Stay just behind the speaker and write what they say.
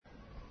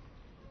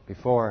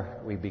Before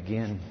we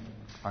begin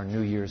our New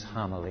Year's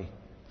homily,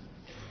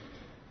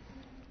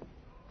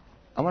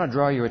 I want to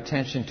draw your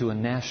attention to a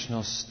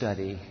national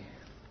study.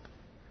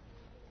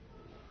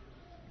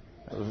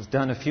 It was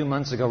done a few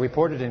months ago,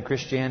 reported in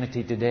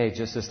Christianity Today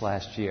just this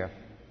last year.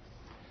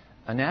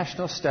 A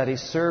national study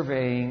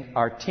surveying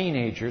our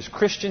teenagers,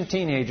 Christian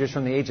teenagers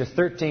from the age of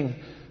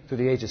 13 to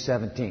the age of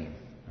 17.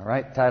 All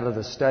right, title of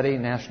the study,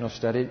 National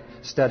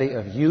Study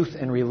of Youth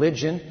and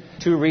Religion.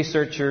 Two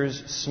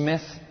researchers,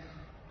 Smith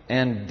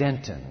and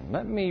Denton.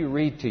 Let me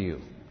read to you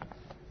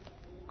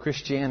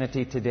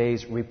Christianity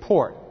Today's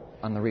report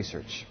on the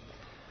research.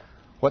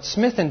 What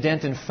Smith and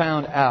Denton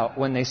found out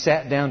when they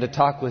sat down to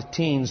talk with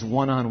teens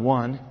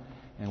one-on-one,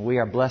 and we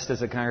are blessed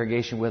as a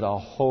congregation with a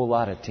whole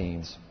lot of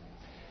teens.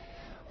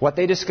 What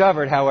they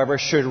discovered, however,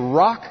 should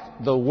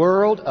rock the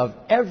world of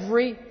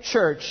every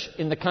church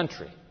in the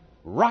country.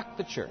 Rock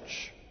the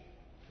church.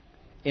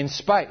 Here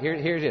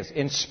it is.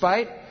 In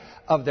spite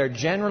of their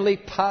generally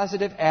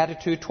positive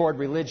attitude toward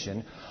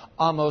religion,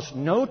 almost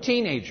no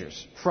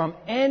teenagers from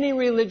any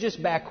religious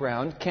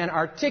background can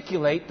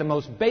articulate the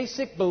most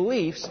basic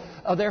beliefs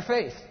of their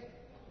faith.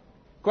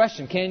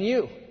 Question, can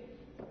you?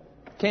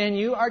 Can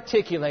you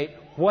articulate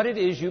what it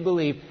is you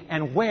believe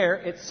and where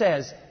it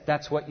says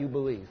that's what you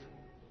believe?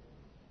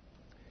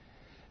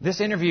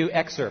 This interview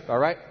excerpt, all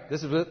right,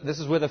 this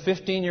is with a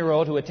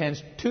 15-year-old who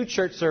attends 2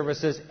 church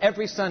services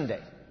every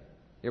Sunday.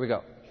 Here we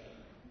go.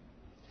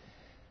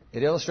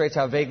 It illustrates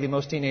how vaguely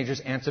most teenagers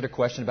answered a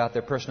question about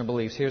their personal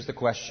beliefs. Here's the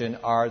question.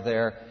 Are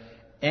there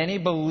any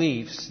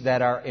beliefs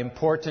that are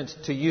important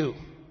to you?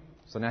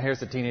 So now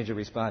here's the teenager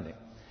responding.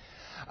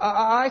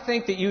 I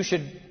think that you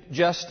should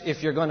just,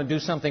 if you're going to do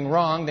something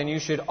wrong, then you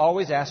should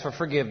always ask for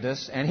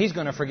forgiveness. And He's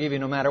going to forgive you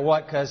no matter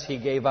what because He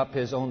gave up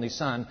His only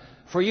Son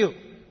for you.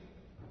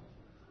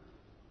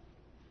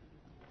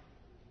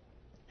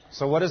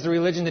 So what is the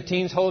religion the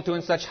teens hold to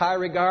in such high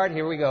regard?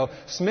 Here we go.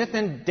 Smith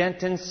and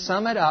Denton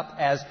sum it up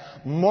as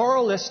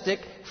moralistic,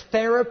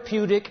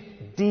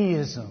 therapeutic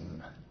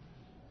deism.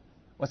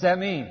 What's that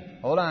mean?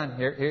 Hold on.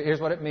 Here's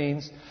what it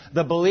means.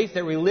 The belief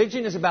that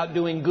religion is about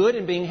doing good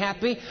and being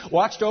happy,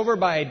 watched over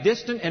by a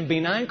distant and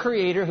benign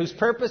Creator whose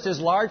purpose is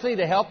largely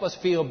to help us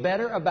feel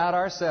better about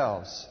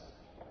ourselves.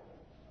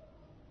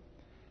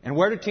 And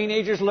where do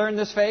teenagers learn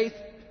this faith?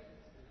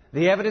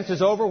 The evidence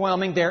is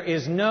overwhelming. There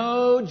is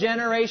no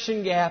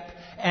generation gap.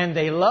 And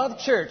they love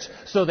church.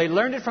 So they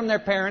learned it from their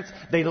parents.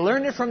 They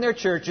learned it from their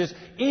churches.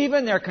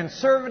 Even their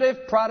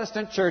conservative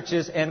Protestant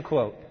churches. End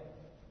quote.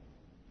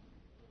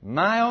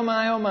 My, oh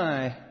my, oh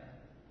my.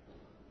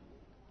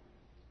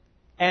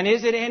 And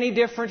is it any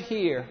different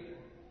here?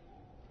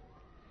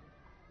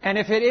 And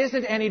if it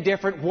isn't any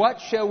different, what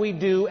shall we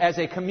do as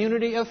a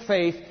community of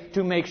faith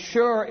to make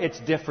sure it's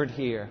different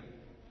here?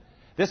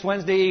 This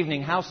Wednesday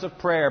evening, House of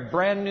Prayer,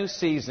 brand new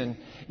season.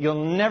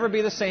 You'll never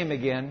be the same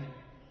again.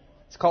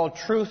 It's called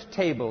Truth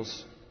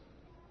Tables.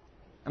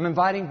 I'm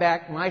inviting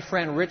back my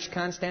friend Rich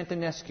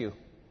Constantinescu.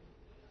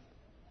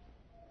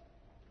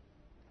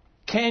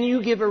 Can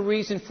you give a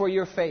reason for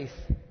your faith?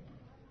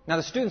 Now,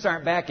 the students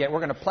aren't back yet. We're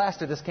going to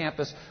plaster this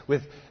campus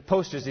with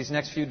posters these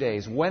next few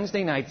days.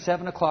 Wednesday night,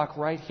 7 o'clock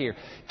right here.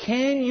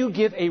 Can you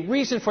give a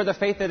reason for the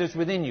faith that is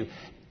within you?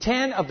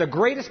 10 of the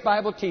greatest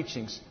Bible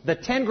teachings, the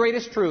 10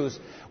 greatest truths.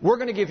 We're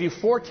going to give you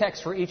 4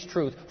 texts for each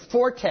truth.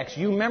 4 texts.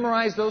 You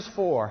memorize those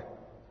 4.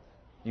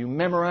 You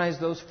memorize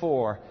those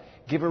 4.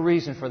 Give a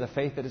reason for the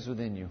faith that is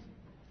within you.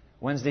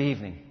 Wednesday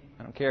evening.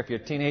 I don't care if you're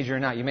a teenager or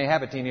not. You may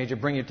have a teenager.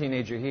 Bring your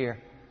teenager here.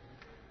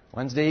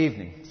 Wednesday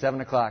evening,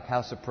 7 o'clock,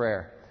 House of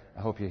Prayer.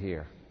 I hope you're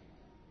here.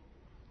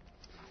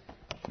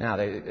 Now,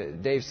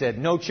 Dave said,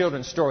 no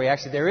children's story.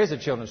 Actually, there is a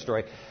children's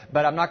story,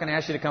 but I'm not going to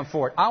ask you to come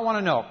forward. I want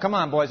to know. Come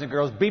on, boys and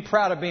girls. Be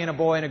proud of being a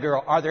boy and a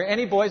girl. Are there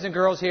any boys and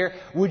girls here?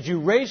 Would you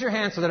raise your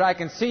hand so that I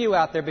can see you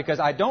out there? Because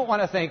I don't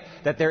want to think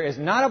that there is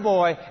not a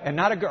boy and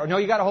not a girl. No,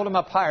 you got to hold them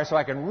up higher so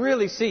I can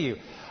really see you.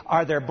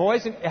 Are there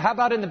boys? How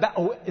about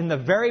in the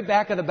very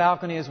back of the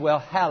balcony as well?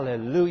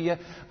 Hallelujah.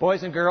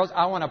 Boys and girls,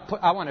 I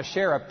want to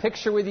share a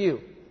picture with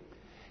you.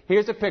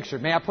 Here's a picture.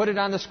 May I put it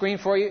on the screen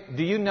for you?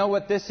 Do you know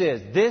what this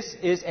is? This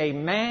is a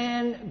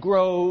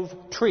mangrove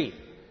tree.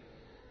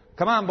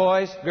 Come on,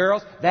 boys,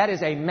 girls. That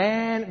is a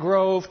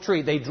mangrove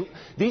tree.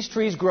 These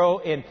trees grow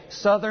in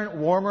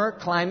southern, warmer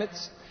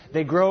climates.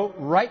 They grow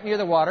right near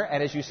the water.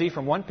 And as you see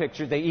from one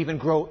picture, they even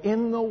grow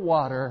in the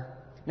water.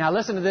 Now,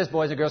 listen to this,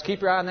 boys and girls.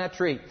 Keep your eye on that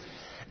tree.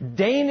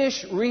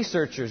 Danish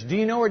researchers. Do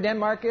you know where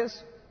Denmark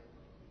is?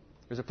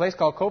 There's a place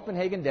called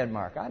Copenhagen,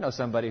 Denmark. I know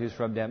somebody who's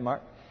from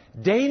Denmark.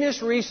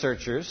 Danish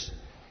researchers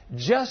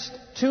just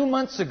 2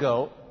 months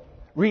ago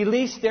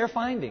released their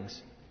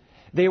findings.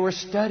 They were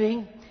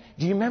studying.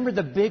 Do you remember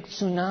the big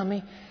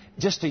tsunami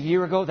just a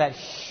year ago?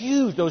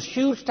 Those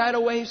huge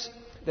tidal waves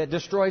that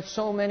destroyed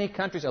so many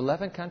countries,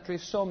 11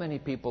 countries, so many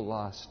people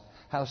lost.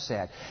 How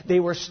sad. They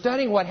were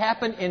studying what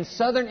happened in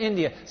southern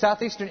India,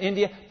 southeastern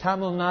India,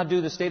 Tamil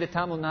Nadu, the state of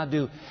Tamil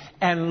Nadu.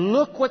 And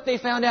look what they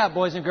found out,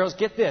 boys and girls.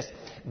 Get this.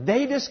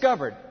 They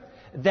discovered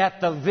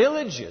that the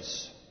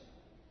villages,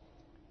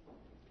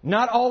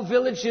 not all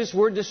villages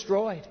were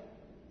destroyed.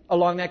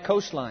 along that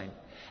coastline.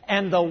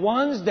 And the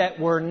ones that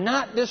were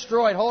not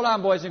destroyed, hold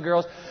on, boys and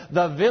girls,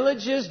 the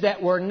villages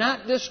that were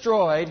not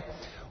destroyed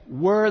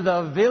were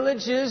the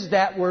villages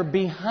that were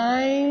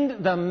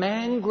behind the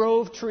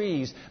mangrove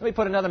trees. Let me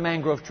put another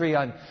mangrove tree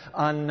on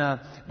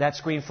that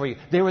screen for you.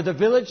 They were the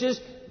villages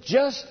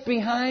just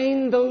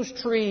behind those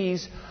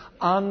trees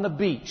on the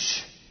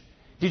beach.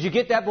 Did you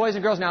get that, boys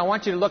and girls? Now I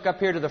want you to look up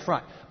here to the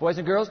front. Boys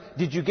and girls,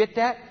 did you get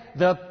that?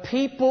 The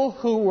people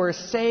who were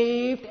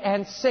saved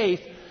and safe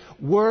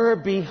were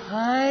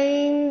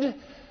behind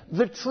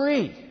the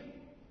tree.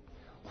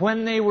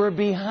 When they were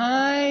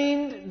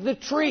behind the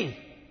tree,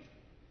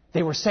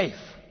 they were safe.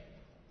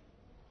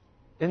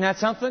 Isn't that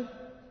something?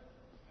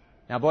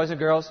 Now, boys and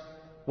girls,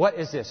 what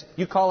is this?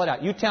 You call it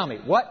out. You tell me.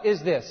 What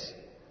is this?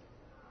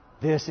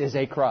 This is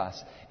a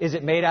cross. Is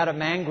it made out of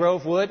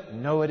mangrove wood?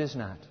 No, it is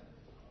not.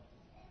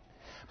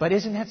 But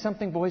isn't that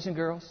something, boys and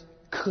girls?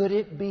 Could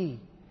it be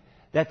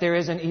that there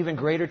is an even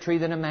greater tree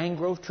than a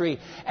mangrove tree?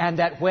 And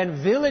that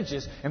when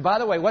villages, and by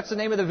the way, what's the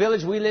name of the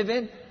village we live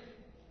in?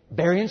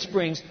 Berrien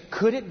Springs.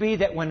 Could it be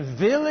that when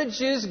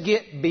villages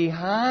get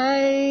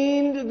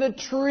behind the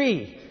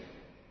tree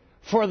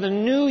for the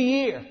new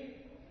year,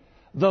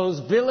 those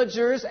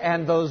villagers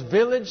and those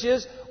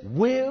villages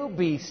will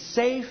be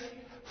safe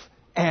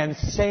and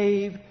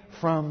saved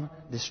from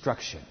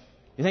destruction?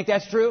 You think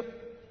that's true?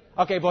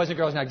 Okay, boys and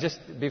girls, now just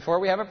before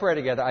we have a prayer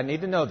together, I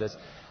need to know this.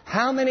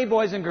 How many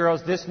boys and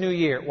girls this new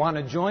year want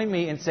to join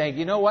me in saying,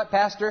 you know what,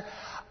 Pastor?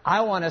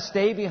 I want to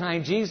stay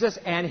behind Jesus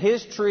and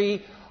His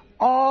tree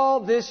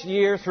all this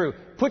year through.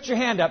 Put your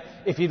hand up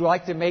if you'd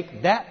like to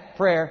make that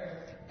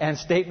prayer and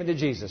statement to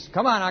Jesus.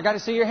 Come on, I've got to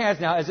see your hands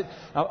now.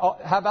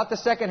 How about the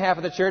second half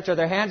of the church? Are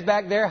there hands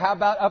back there? How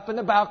about up in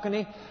the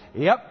balcony?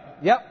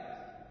 Yep.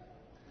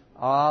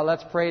 Oh,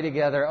 let's pray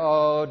together.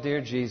 Oh,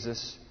 dear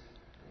Jesus,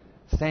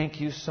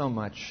 thank you so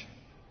much.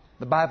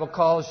 The Bible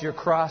calls your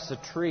cross a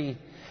tree.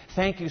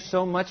 Thank you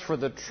so much for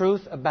the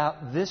truth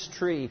about this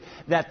tree,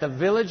 that the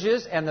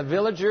villages and the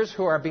villagers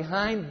who are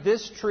behind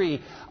this tree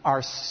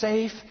are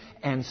safe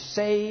and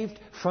saved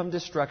from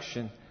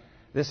destruction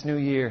this new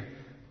year.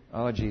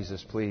 Oh,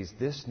 Jesus, please,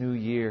 this new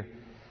year,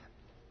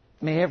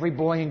 may every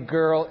boy and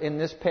girl in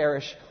this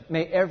parish,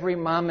 may every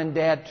mom and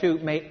dad too,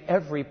 may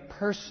every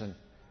person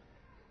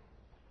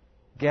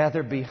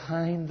gather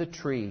behind the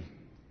tree,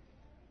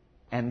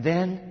 and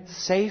then,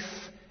 safe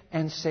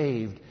and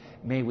saved,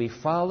 may we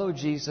follow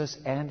Jesus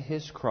and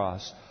His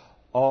cross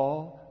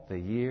all the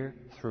year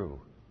through.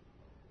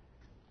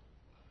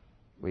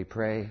 We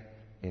pray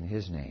in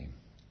His name.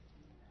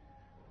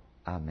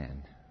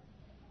 Amen.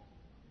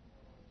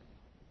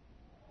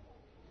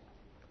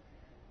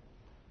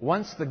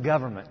 Once the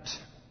government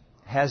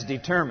has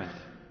determined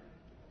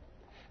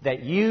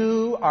that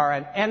you are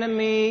an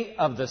enemy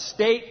of the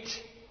state,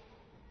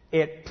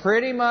 it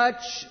pretty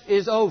much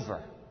is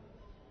over.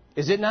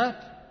 Is it not?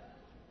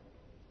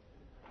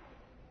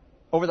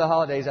 Over the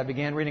holidays, I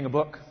began reading a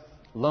book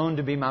loaned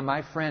to me by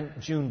my friend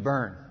June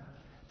Byrne.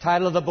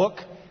 Title of the book,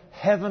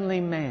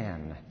 Heavenly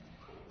Man.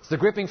 It's the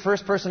gripping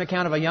first-person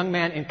account of a young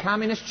man in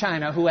communist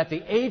China who at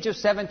the age of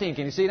 17,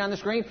 can you see it on the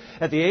screen?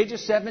 At the age of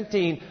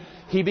 17,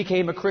 he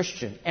became a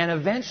Christian and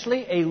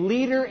eventually a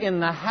leader in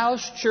the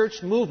house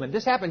church movement.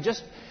 This happened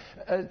just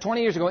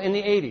 20 years ago in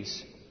the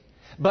 80s.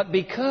 But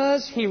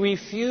because he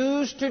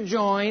refused to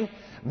join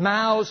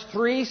Mao's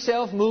 3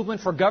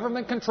 self-movement for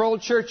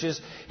government-controlled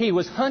churches, he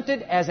was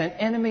hunted as an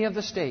enemy of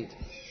the state.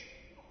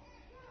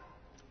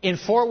 In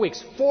 4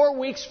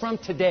 weeks from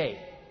today,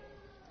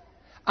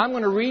 I'm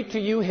going to read to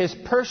you his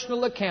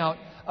personal account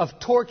of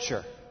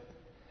torture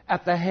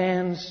at the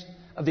hands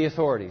of the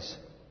authorities.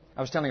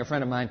 I was telling a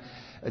friend of mine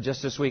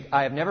just this week,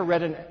 I have never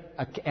read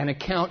an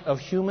account of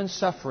human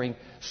suffering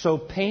so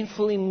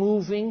painfully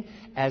moving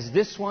as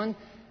this one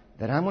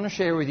that I'm going to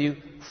share with you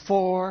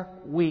 4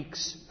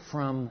 weeks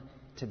from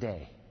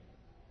today.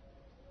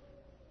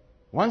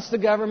 Once the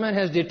government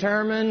has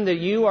determined that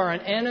you are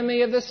an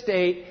enemy of the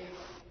state,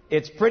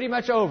 it's pretty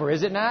much over,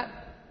 is it not?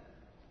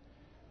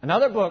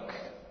 Another book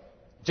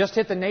just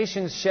hit the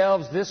nation's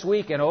shelves this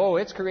week, and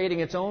it's creating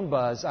its own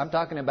buzz. I'm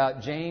talking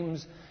about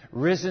James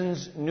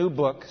Risen's new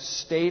book,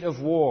 State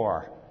of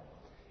War,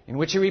 in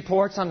which he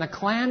reports on the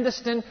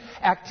clandestine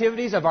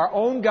activities of our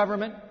own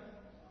government,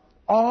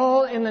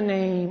 all in the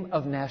name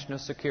of national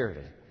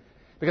security.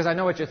 Because I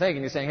know what you're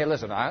thinking. You're saying, hey,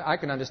 listen, I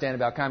can understand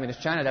about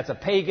communist China. That's a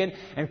pagan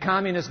and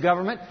communist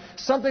government.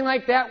 Something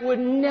like that would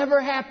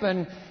never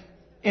happen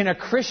in a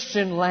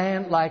Christian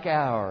land like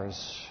ours.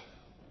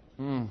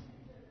 In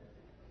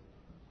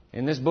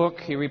this book,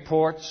 he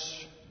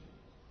reports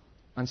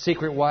on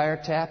secret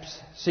wiretaps,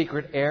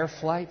 secret air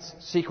flights,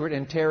 secret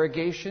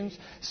interrogations,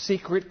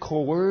 secret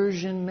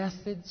coercion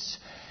methods.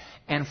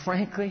 And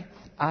frankly,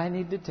 I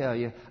need to tell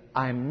you,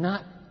 I'm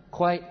not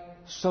quite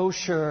so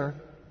sure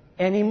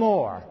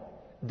anymore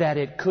that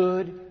it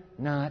could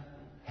not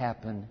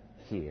happen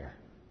here.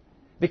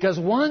 Because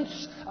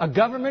once a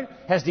government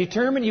has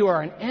determined you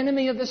are an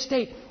enemy of the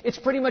state, it's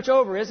pretty much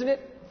over, isn't it?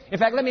 In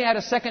fact, let me add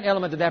a second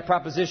element to that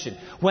proposition.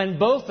 When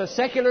both the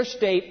secular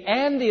state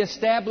and the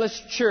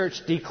established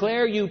church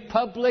declare you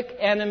public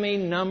enemy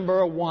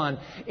number one,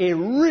 it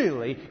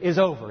really is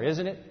over,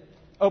 isn't it?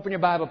 Open your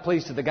Bible,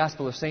 please, to the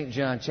Gospel of St.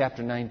 John,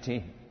 chapter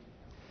 19.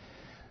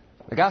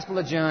 The Gospel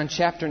of John,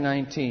 chapter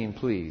 19,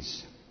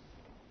 please.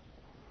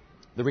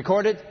 The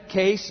recorded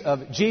case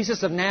of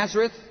Jesus of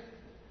Nazareth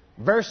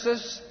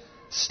versus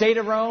State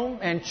of Rome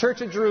and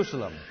Church of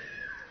Jerusalem.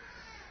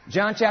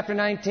 John chapter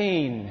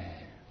 19,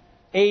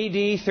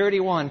 AD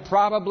 31,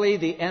 probably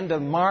the end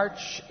of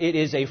March. It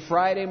is a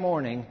Friday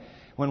morning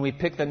when we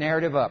pick the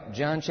narrative up.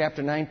 John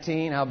chapter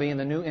 19, I'll be in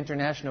the New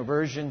International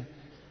Version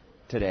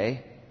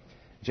today.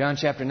 John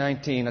chapter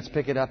 19, let's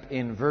pick it up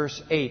in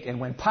verse 8.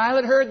 And when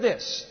Pilate heard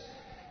this,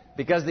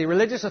 because the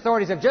religious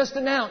authorities have just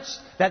announced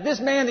that this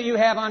man that you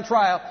have on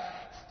trial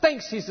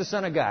thinks he's the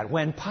Son of God.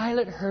 When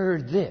Pilate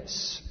heard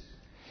this,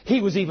 he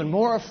was even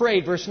more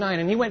afraid, verse 9,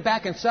 and he went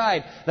back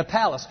inside the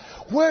palace.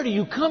 Where do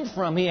you come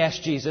from? He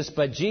asked Jesus,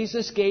 but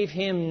Jesus gave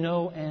him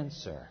no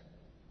answer.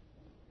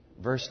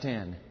 Verse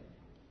 10.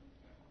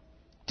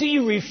 Do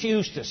you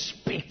refuse to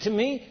speak to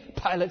me?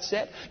 Pilate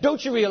said.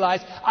 Don't you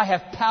realize I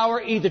have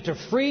power either to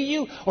free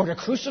you or to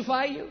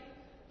crucify you?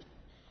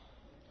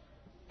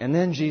 And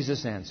then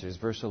Jesus answers,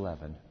 verse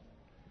 11.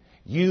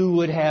 You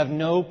would have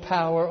no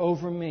power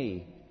over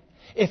me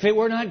if it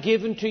were not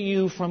given to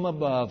you from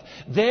above.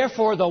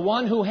 Therefore, the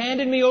one who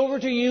handed me over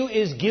to you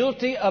is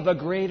guilty of a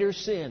greater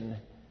sin.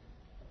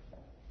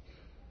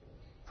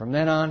 From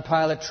then on,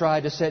 Pilate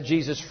tried to set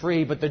Jesus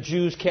free, but the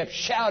Jews kept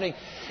shouting,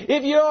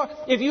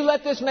 If you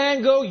let this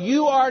man go,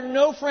 you are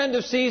no friend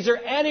of Caesar.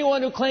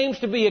 Anyone who claims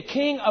to be a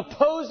king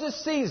opposes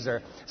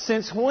Caesar.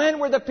 Since when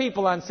were the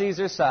people on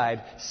Caesar's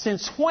side?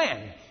 Since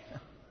when?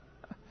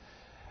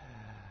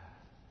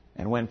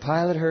 And when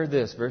Pilate heard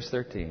this, verse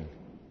 13,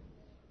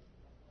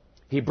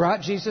 he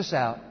brought Jesus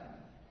out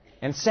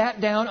and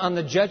sat down on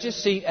the judge's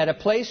seat at a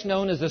place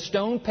known as the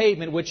stone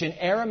pavement, which in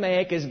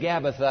Aramaic is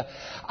Gabbatha.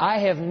 I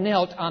have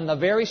knelt on the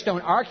very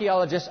stone.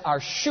 Archaeologists are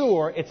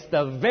sure it's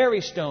the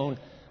very stone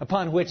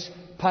upon which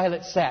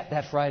Pilate sat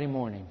that Friday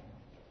morning.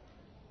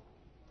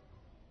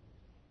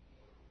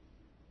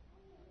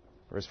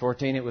 Verse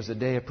 14, it was the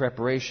day of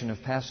preparation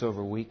of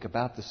Passover week,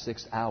 about the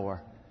 6th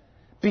hour.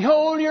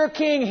 Behold your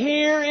king,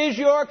 here is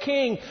your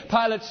king,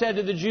 Pilate said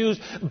to the Jews.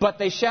 But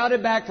they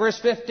shouted back, verse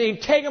 15,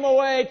 take him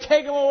away,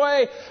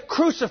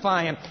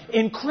 crucify him.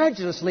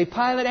 Incredulously,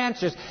 Pilate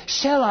answers,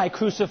 shall I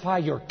crucify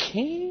your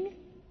king?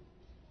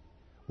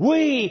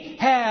 We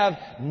have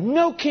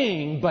no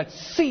king but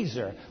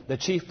Caesar, the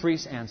chief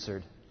priests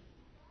answered.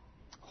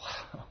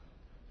 Wow.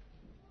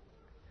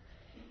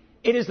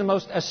 It is the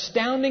most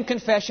astounding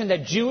confession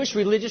that Jewish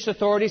religious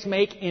authorities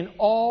make in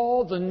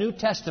all the New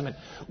Testament.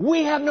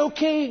 We have no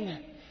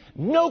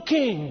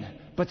king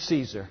but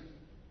Caesar.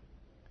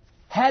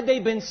 Had they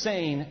been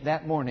sane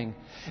that morning,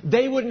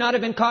 they would not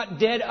have been caught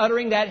dead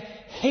uttering that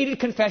hated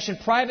confession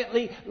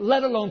privately,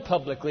 let alone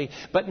publicly.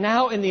 But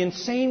now in the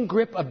insane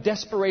grip of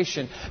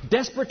desperation,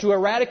 desperate to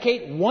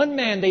eradicate one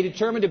man they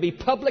determined to be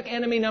public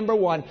enemy number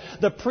one,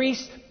 the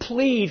priests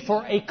plead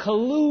for a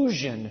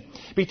collusion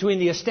between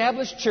the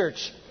established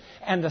church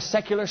and the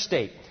secular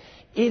state.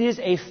 It is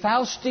a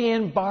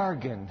Faustian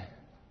bargain.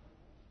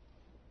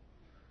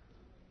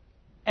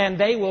 And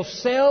they will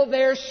sell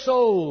their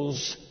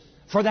souls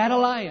for that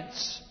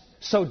alliance.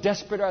 So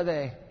desperate are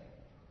they.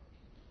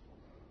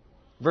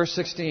 Verse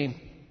 16.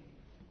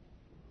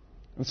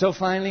 And so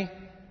finally,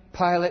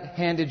 Pilate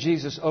handed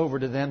Jesus over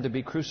to them to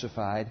be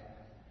crucified.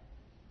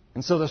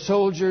 And so the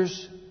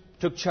soldiers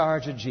took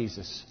charge of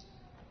Jesus.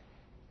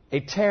 A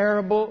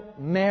terrible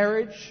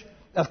marriage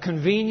of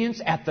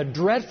convenience at the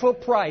dreadful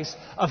price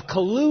of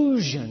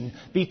collusion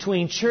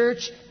between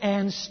church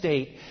and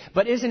state.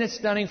 But isn't it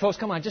stunning, folks?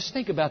 Come on, just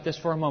think about this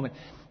for a moment.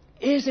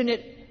 Isn't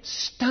it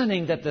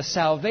stunning that the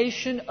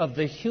salvation of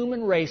the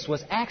human race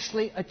was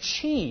actually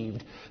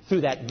achieved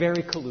through that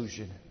very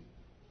collusion?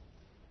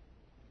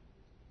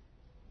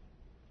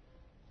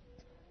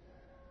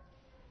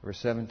 Verse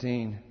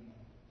 17.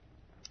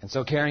 And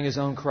so carrying his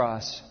own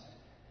cross,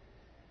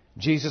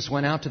 Jesus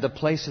went out to the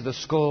place of the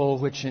skull,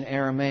 which in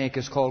Aramaic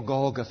is called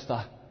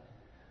Golgotha.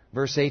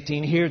 Verse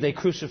 18, here they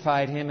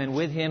crucified him, and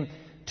with him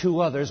 2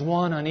 others,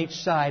 one on each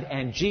side,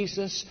 and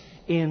Jesus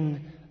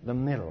in the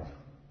middle.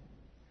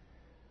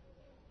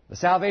 The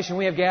salvation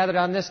we have gathered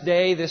on this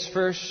day, this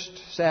first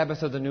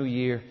Sabbath of the new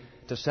year,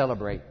 to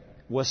celebrate,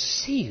 was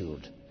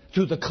sealed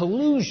through the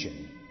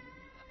collusion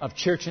of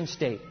church and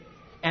state.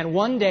 And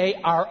one day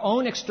our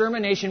own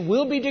extermination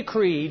will be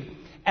decreed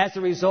as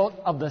a result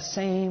of the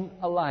same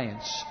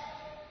alliance.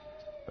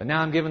 But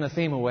now I'm giving the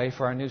theme away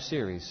for our new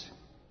series.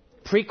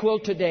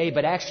 Prequel today,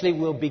 but actually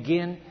will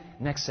begin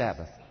next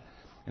Sabbath.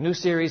 A new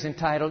series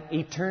entitled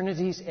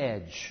Eternity's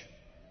Edge.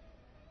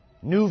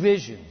 New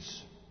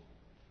Visions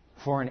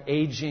for an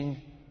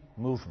Aging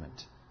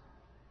Movement.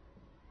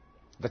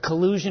 The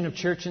collusion of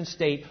church and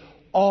state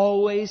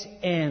always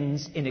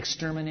ends in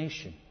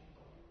extermination.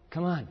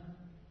 Come on.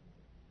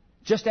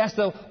 Just ask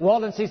the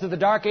Waldenses of the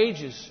Dark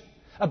Ages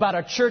about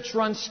a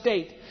church-run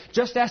state.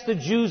 Just ask the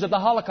Jews of the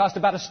Holocaust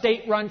about a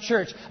state-run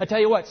church. I tell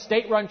you what,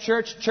 state-run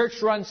church,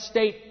 church-run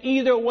state,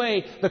 either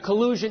way, the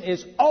collusion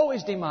is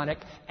always demonic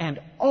and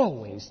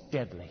always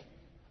deadly.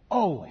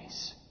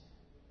 Always.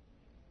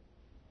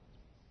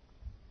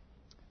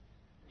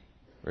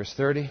 Verse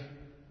 30.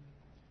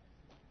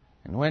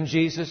 And when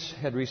Jesus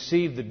had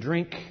received the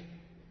drink,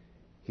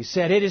 He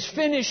said, "It is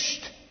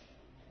finished."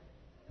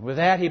 And with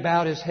that, He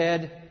bowed His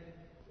head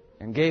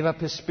and gave up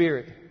His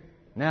spirit.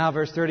 Now,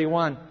 verse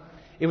 31.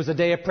 It was a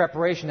day of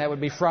preparation. That would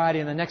be Friday.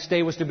 And the next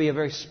day was to be a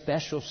very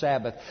special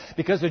Sabbath.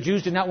 Because the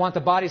Jews did not want the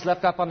bodies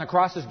left up on the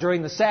crosses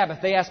during the Sabbath,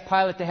 they asked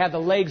Pilate to have the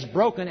legs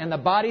broken and the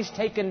bodies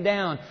taken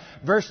down.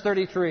 Verse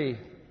 33.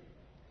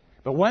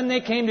 But when they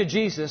came to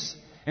Jesus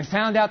and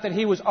found out that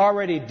He was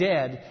already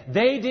dead,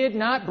 they did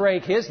not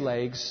break His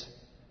legs.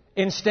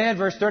 Instead,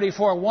 verse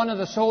 34, one of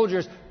the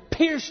soldiers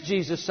pierced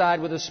Jesus'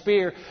 side with a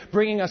spear,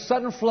 bringing a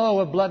sudden flow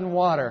of blood and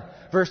water.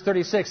 Verse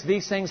 36,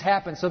 these things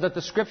happened so that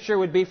the Scripture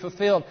would be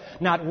fulfilled.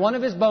 Not one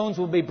of His bones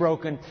will be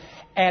broken.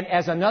 And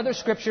as another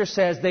Scripture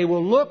says, they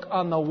will look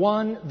on the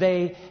one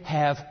they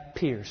have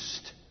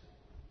pierced.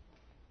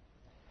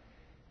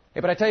 Hey,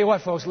 but I tell you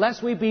what, folks,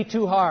 lest we be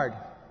too hard.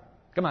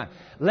 Come on.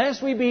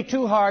 Lest we be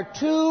too hard,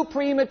 too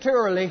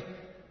prematurely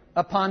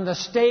upon the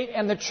state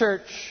and the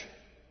church.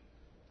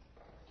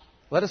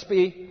 Let us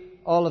be,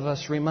 all of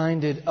us,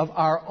 reminded of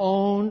our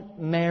own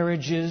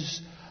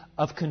marriages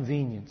of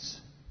convenience.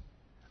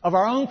 Of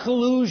our own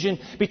collusion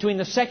between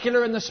the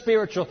secular and the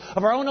spiritual.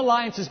 Of our own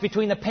alliances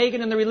between the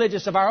pagan and the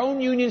religious. Of our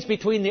own unions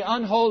between the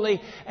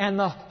unholy and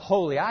the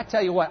holy. I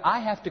tell you what, I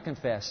have to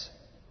confess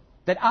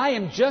that I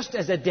am just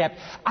as adept,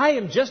 I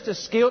am just as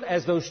skilled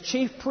as those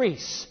chief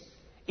priests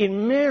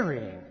in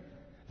marrying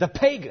the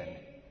pagan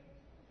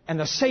and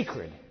the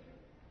sacred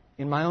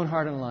in my own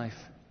heart and life.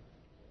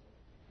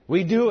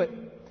 We do it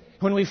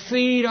when we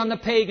feed on the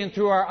pagan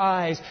through our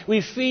eyes.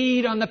 We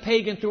feed on the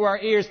pagan through our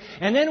ears.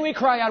 And then we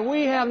cry out,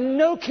 we have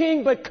no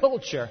king but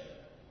culture.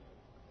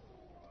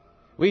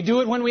 We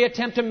do it when we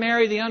attempt to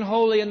marry the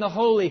unholy and the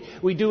holy.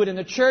 We do it in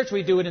the church.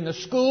 We do it in the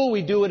school.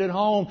 We do it at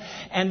home.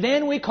 And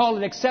then we call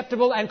it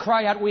acceptable and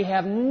cry out, we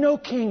have no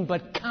king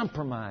but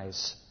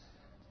compromise.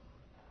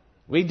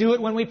 We do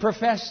it when we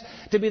profess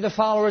to be the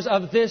followers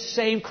of this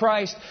same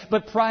Christ,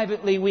 but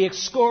privately we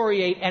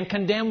excoriate and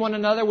condemn one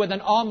another with an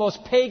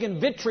almost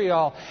pagan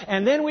vitriol.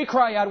 And then we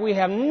cry out, we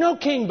have no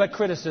king but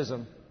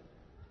criticism.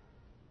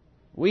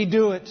 We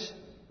do it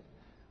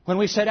when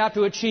we set out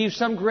to achieve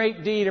some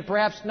great deed, or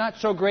perhaps not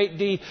so great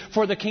deed,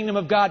 for the kingdom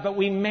of God, but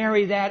we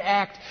marry that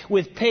act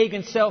with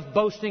pagan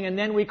self-boasting, and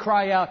then we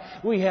cry out,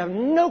 we have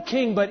no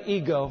king but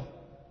ego.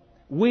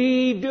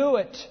 We do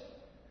it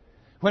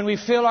when we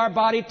fill our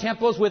body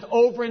temples with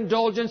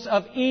overindulgence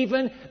of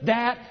even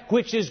that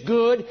which is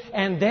good,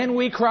 and then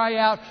we cry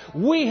out,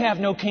 we have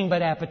no king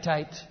but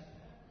appetite.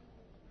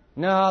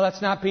 No,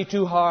 let's not be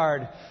too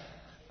hard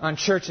on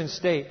church and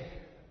state.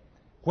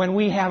 When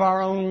we have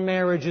our own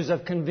marriages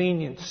of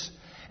convenience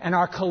and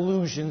our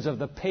collusions of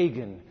the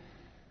pagan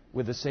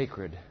with the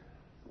sacred.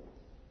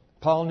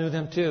 Paul knew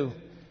them too,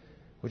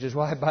 which is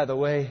why, by the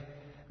way,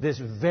 this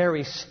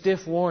very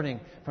stiff warning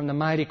from the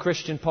mighty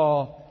Christian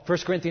Paul, 1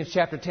 Corinthians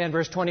chapter 10,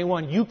 verse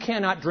 21, you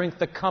cannot drink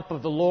the cup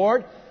of the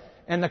Lord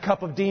and the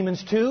cup of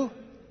demons too.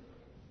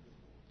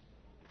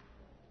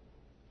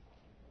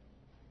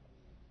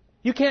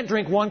 You can't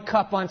drink one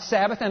cup on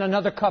Sabbath and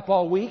another cup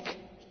all week.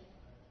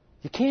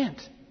 You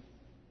can't.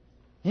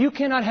 You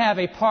cannot have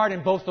a part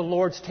in both the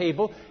Lord's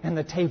table and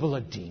the table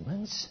of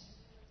demons.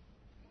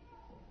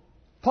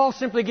 Paul's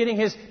simply getting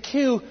his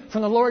cue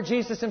from the Lord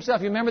Jesus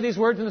Himself. You remember these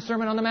words in the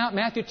Sermon on the Mount?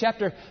 Matthew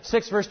chapter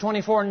 6, verse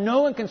 24.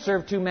 No one can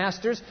serve two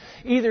masters.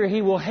 Either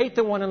he will hate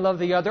the one and love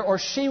the other, or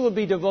she will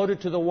be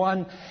devoted to the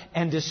one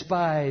and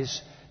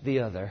despise the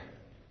other.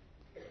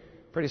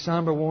 Pretty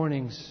somber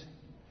warnings.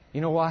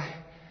 You know why?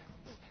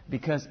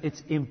 Because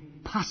it's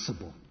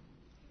impossible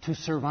to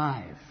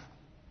survive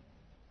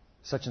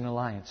such an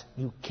alliance.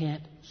 You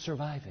can't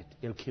survive it.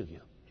 It'll kill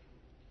you.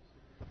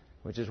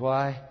 Which is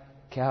why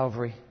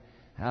Calvary,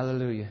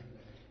 hallelujah,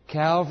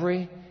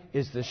 Calvary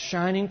is the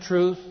shining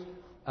truth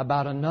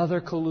about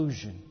another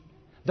collusion.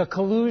 The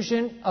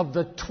collusion of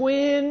the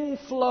twin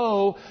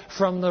flow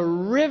from the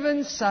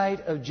riven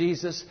sight of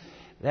Jesus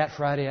that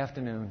Friday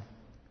afternoon.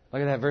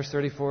 Look at that, verse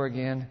 34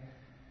 again.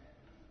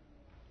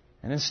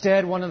 And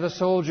instead, one of the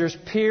soldiers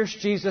pierced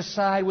Jesus'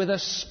 side with a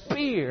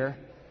spear,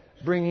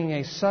 bringing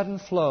a sudden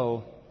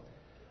flow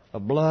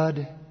of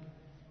blood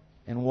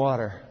and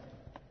water.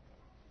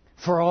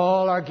 For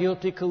all our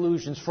guilty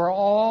collusions, for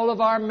all of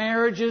our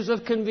marriages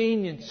of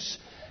convenience,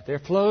 there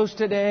flows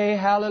today,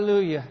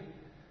 hallelujah,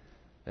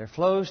 there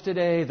flows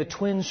today the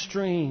twin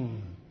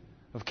stream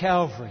of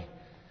Calvary,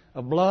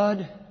 of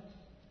blood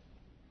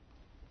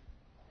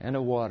and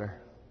of water.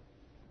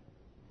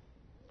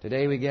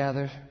 Today we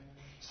gather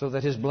so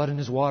that His blood and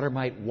His water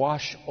might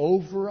wash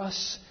over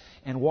us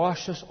and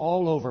wash us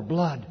all over.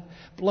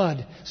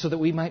 Blood, so that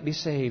we might be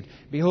saved.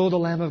 Behold the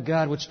Lamb of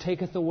God, which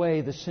taketh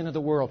away the sin of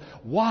the world.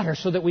 Water,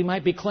 so that we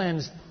might be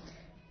cleansed.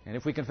 And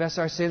if we confess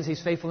our sins,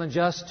 He's faithful and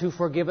just to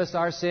forgive us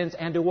our sins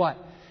and to what?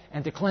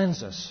 And to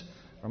cleanse us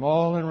from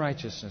all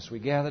unrighteousness. We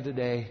gather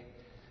today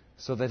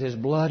so that His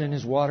blood and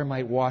His water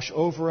might wash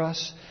over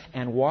us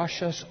and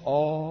wash us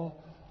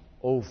all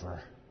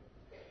over.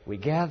 We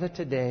gather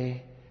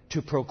today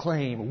to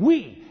proclaim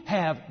we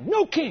have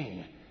no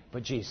king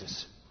but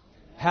Jesus.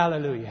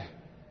 Hallelujah.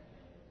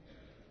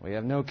 We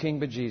have no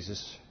king but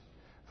Jesus.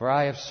 For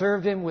I have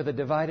served Him with a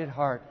divided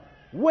heart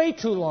way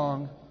too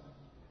long.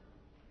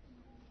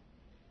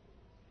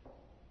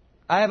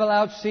 I have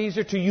allowed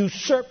Caesar to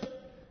usurp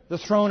the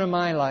throne of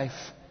my life.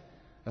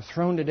 A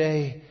throne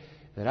today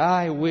that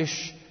I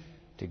wish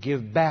to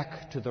give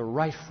back to the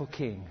rightful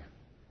king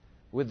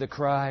with the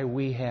cry,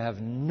 we have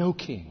no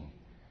king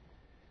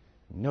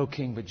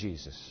but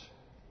Jesus.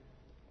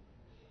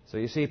 So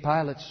you see,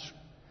 Pilate's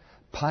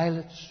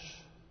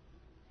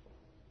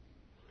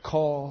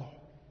call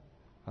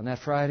on that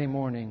Friday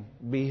morning,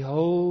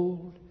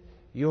 behold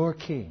your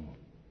king,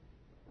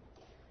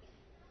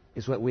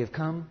 is what we have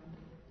come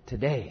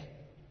today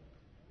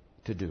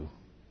to do.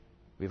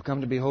 We have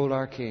come to behold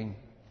our king.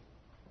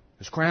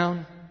 His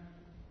crown,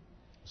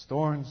 His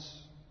thorns,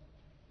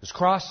 His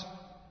cross,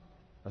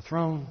 a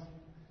throne.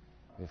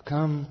 We have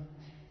come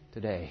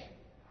today.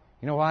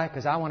 You know why?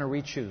 Because I want to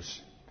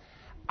re-choose.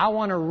 I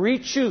want to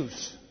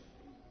re-choose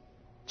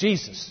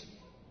Jesus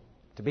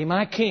to be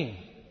my king.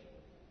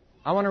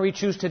 I want to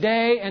re-choose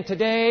today and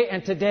today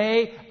and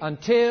today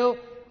until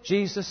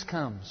Jesus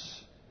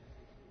comes.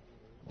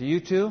 Do you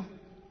too?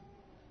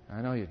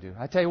 I know you do.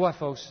 I tell you what,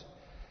 folks.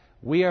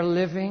 We are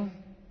living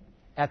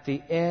at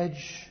the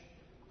edge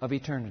of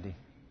eternity.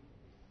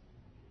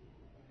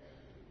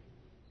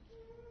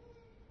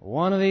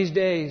 One of these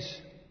days,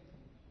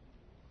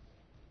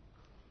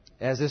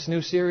 as this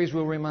new series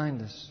will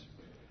remind us,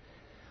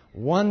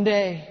 one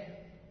day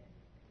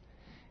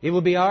it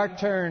will be our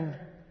turn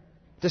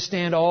to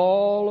stand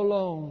all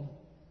alone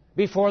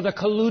before the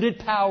colluded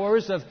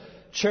powers of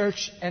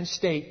church and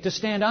state, to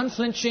stand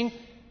unflinching,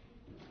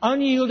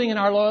 unyielding in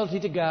our loyalty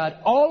to God,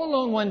 all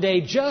alone one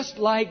day, just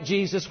like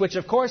Jesus, which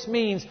of course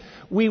means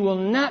we will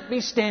not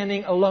be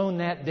standing alone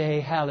that day.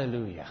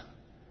 Hallelujah.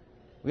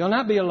 We will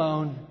not be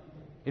alone.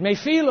 It may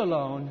feel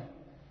alone.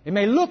 It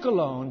may look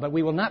alone, but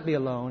we will not be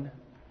alone.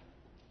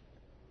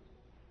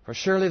 For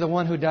surely the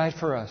one who died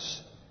for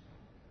us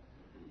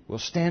will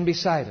stand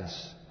beside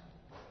us,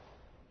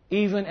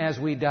 even as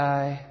we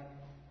die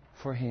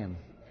for Him.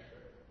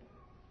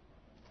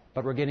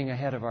 But we're getting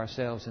ahead of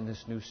ourselves in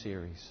this new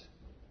series.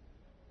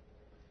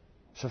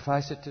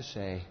 Suffice it to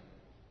say,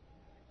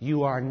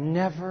 you are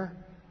never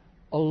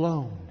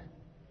alone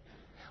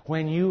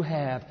when you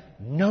have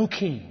no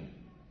king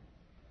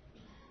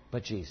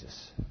but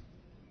Jesus.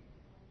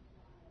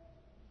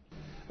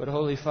 But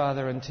Holy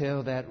Father,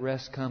 until that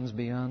rest comes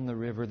beyond the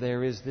river,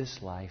 there is this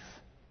life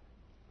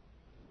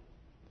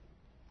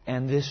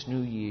and this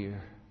new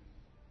year.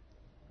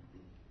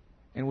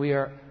 And we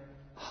are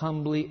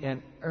humbly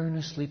and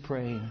earnestly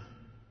praying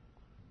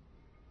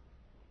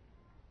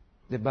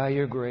that by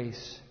your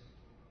grace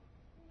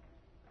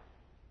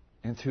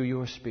and through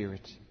your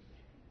Spirit,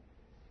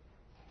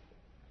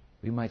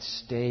 we might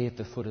stay at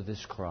the foot of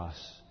this cross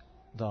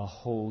the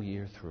whole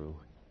year through.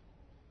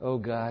 Oh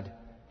God,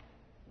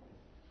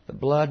 the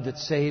blood that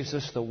saves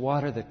us, the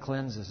water that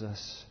cleanses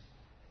us.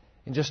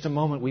 In just a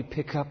moment we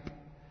pick up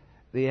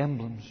the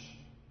emblems,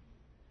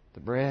 the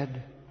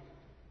bread,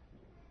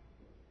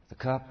 the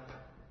cup,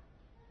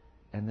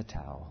 and the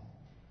towel.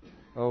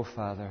 Oh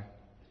Father,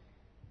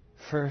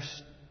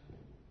 first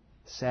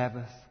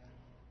Sabbath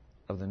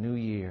of the new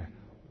year,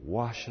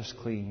 wash us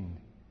clean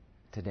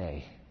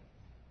today,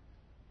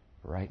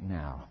 right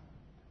now.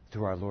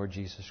 Through our Lord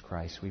Jesus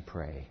Christ we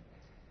pray.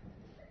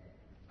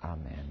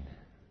 Amen.